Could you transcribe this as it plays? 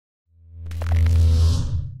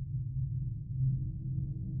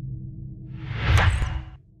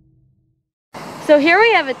So here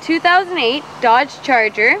we have a 2008 Dodge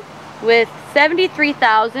Charger with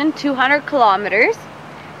 73,200 kilometers.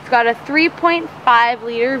 It's got a 3.5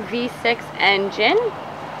 liter V6 engine.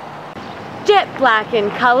 Jet black in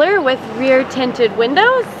color with rear tinted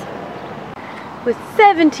windows. With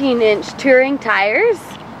 17-inch touring tires.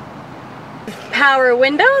 Power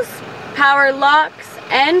windows, power locks,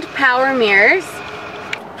 and power mirrors.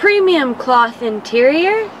 Premium cloth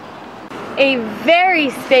interior. A very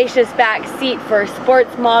spacious back seat for a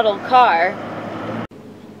sports model car.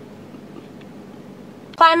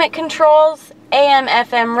 Climate controls,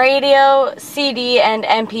 AM/FM radio, CD and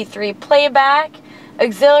MP3 playback,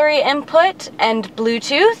 auxiliary input, and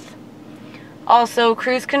Bluetooth. Also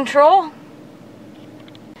cruise control.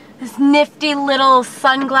 This nifty little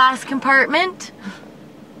sunglass compartment.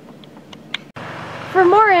 For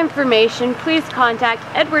more information, please contact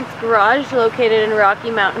Edwards Garage, located in Rocky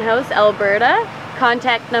Mountain House, Alberta.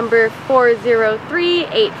 Contact number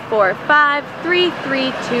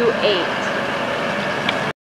 403-845-3328.